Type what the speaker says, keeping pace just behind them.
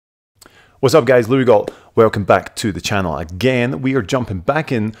What's up guys, Lewi Gault. Welcome back to the channel. Again, we are jumping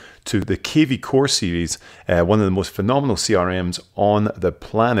back into the kvCORE series, one of the most phenomenal CRMs on the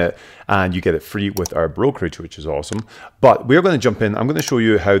planet, and you get it free with our brokerage, which is awesome. But we're going to jump in. I'm going to show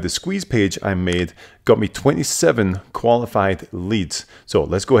you how the squeeze page I made got me 27 qualified leads. So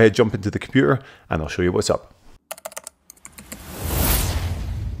let's go ahead, jump into the computer, and I'll show you what's up.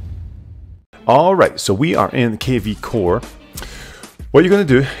 All right, so we are in kvCORE. What you're going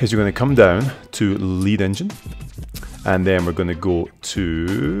to do is you're going to come down to lead engine, and then we're going to go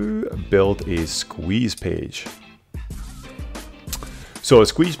to build a squeeze page. So a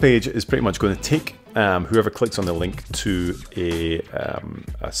squeeze page is pretty much going to take whoever clicks on the link to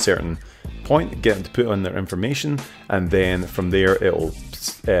a certain point, get them to put on their information, and then from there it'll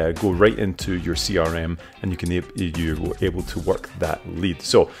go right into your CRM, and you're able to work that lead.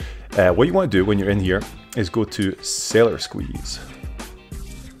 So what you want to do when you're in here is go to seller squeeze.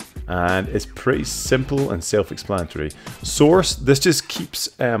 And it's pretty simple and self-explanatory. Source, this just keeps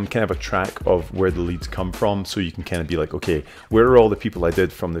kind of a track of where the leads come from, so you can kind of be like, okay, where are all the people I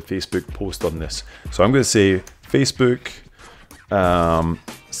did from the Facebook post on this? So I'm going to say Facebook,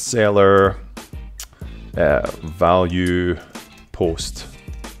 seller, value, post,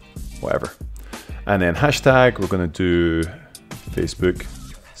 whatever. And then hashtag, we're going to do Facebook,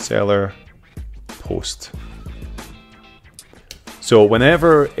 seller, post. So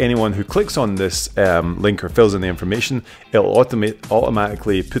whenever anyone who clicks on this link or fills in the information, it'll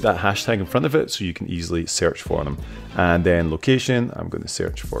automatically put that hashtag in front of it so you can easily search for them. And then location, I'm going to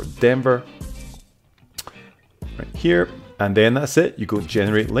search for Denver right here. And then that's it. You go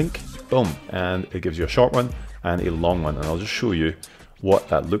generate link, boom. And it gives you a short one and a long one. And I'll just show you what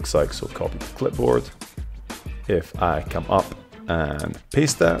that looks like. So copy to clipboard. If I come up and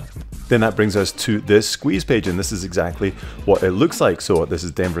paste that, then that brings us to this squeeze page, and this is exactly what it looks like. So this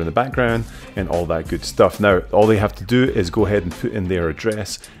is Denver in the background and all that good stuff. Now all they have to do is go ahead and put in their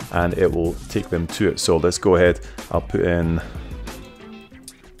address and it will take them to it. So let's go ahead, I'll put in my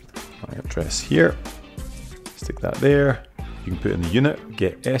address here, stick that there. You can put in the unit,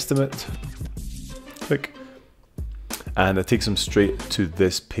 get estimate, click, and it takes them straight to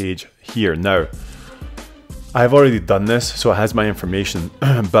this page here. Now I've already done this, so it has my information,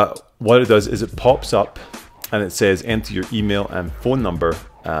 but what it does is it pops up and it says enter your email and phone number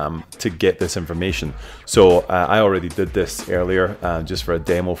to get this information. So I already did this earlier just for a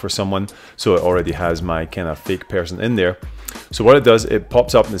demo for someone, so it already has my kind of fake person in there. So what it does, it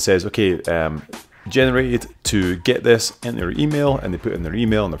pops up and it says, okay, generated to get this, enter your email, and they put in their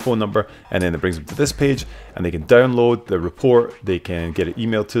email and their phone number, and then it brings them to this page, and they can download the report, they can get an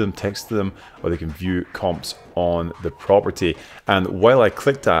email to them, text to them, or they can view comps on the property. And while I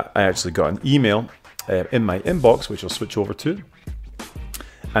clicked that, I actually got an email in my inbox, which I'll switch over to,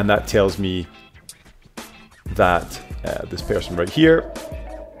 and that tells me that this person right here,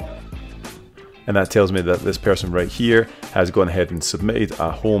 has gone ahead and submitted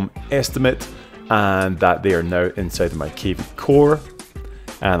a home estimate, and that they are now inside of my kvCORE.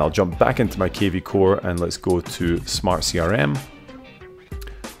 And I'll jump back into my kvCORE and let's go to Smart CRM.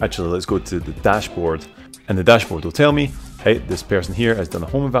 Actually, let's go to the dashboard, and the dashboard will tell me, hey, this person here has done a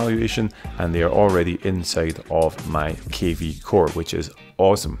home evaluation and they are already inside of my kvCORE, which is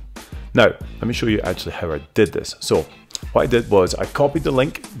awesome. Now, let me show you actually how I did this. So what I did was I copied the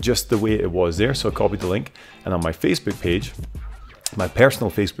link just the way it was there. So I copied the link, and on my Facebook page, my personal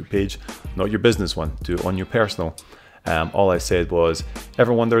Facebook page, not your business one, do it on your personal. All I said was,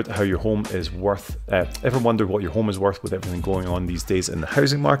 ever wondered how your home is worth, ever wondered what your home is worth with everything going on these days in the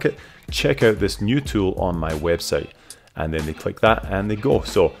housing market? Check out this new tool on my website. And then they click that and they go.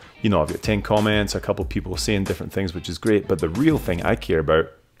 So, you know, I've got 10 comments, a couple of people saying different things, which is great. But the real thing I care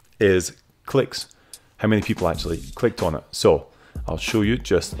about is clicks. How many people actually clicked on it? So I'll show you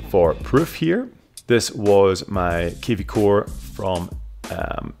just for proof here. This was my kvCORE from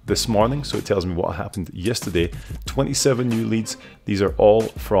this morning, so it tells me what happened yesterday. 27 new leads. These are all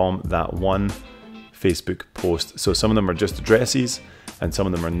from that one Facebook post. So some of them are just addresses, and some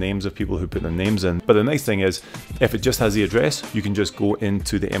of them are names of people who put their names in. But the nice thing is, if it just has the address, you can just go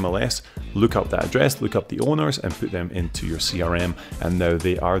into the MLS, look up that address, look up the owners, and put them into your CRM, and now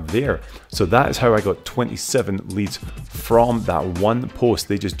they are there. So that is how I got 27 leads from that one post.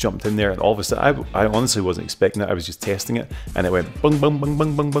 They just jumped in there, and all of a sudden, I honestly wasn't expecting it. I was just testing it, and it went bung, bung, bung,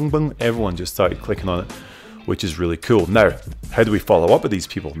 bung, bung, bung, bung. Everyone just started clicking on it, which is really cool. Now, how do we follow up with these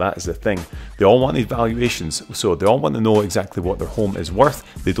people? That is the thing. They all want evaluations, so they all want to know exactly what their home is worth.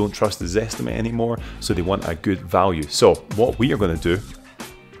 They don't trust the Zestimate anymore, so they want a good value. So what we are going to do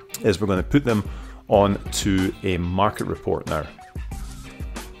is we're going to put them on to a market report now.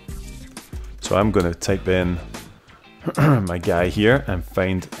 So I'm going to type in my guy here and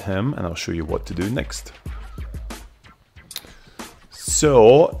find him, and I'll show you what to do next.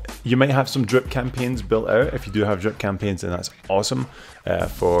 So you might have some drip campaigns built out. If you do have drip campaigns, then that's awesome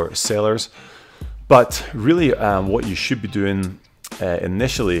for sellers. But really what you should be doing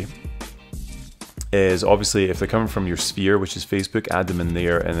initially is, obviously, if they're coming from your sphere, which is Facebook, add them in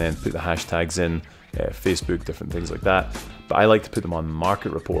there and then put the hashtags in Facebook, different things like that. But I like to put them on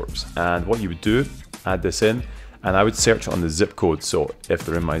market reports. And what you would do, add this in, and I would search on the zip code. So if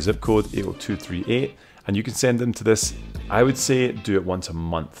they're in my zip code, 80238, and you can send them to this. I would say do it once a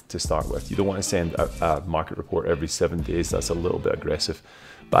month to start with. You don't want to send a market report every 7 days. That's a little bit aggressive.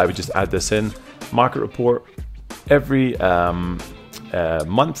 But I would just add this in. Market report every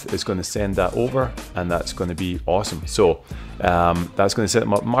month is going to send that over, and that's going to be awesome. So that's going to set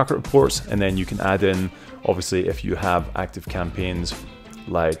them up market reports, and then you can add in, obviously, if you have active campaigns.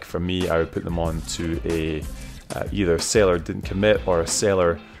 Like for me, I would put them on to a either seller didn't commit or a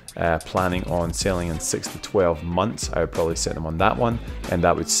seller planning on selling in 6 to 12 months. I would probably set them on that one, and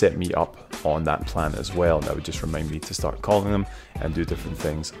that would set me up on that plan as well. That would just remind me to start calling them and do different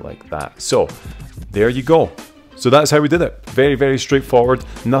things like that. So there you go. So that's how we did it. Very, very straightforward.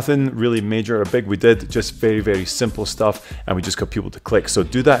 Nothing really major or big we did, just very, very simple stuff, and we just got people to click. So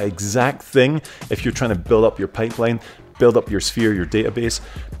do that exact thing if you're trying to build up your pipeline, build up your sphere, your database,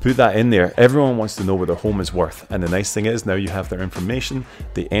 put that in there. Everyone wants to know what their home is worth. And the nice thing is now you have their information,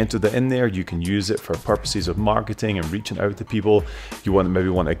 they enter that in there, you can use it for purposes of marketing and reaching out to people. You maybe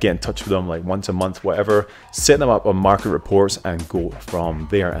want to get in touch with them like once a month, whatever, set them up on market reports and go from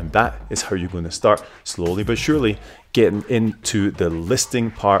there. And that is how you're going to start slowly but surely getting into the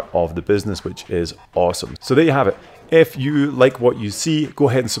listing part of the business, which is awesome. So there you have it. If you like what you see, go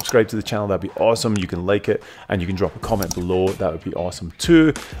ahead and subscribe to the channel. That'd be awesome. You can like it and you can drop a comment below. That would be awesome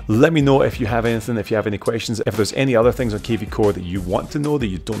too. Let me know if you have anything, if you have any questions, if there's any other things on kvCORE that you want to know that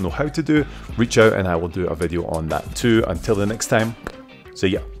you don't know how to do, reach out and I will do a video on that too. Until the next time, see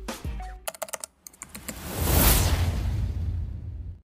ya.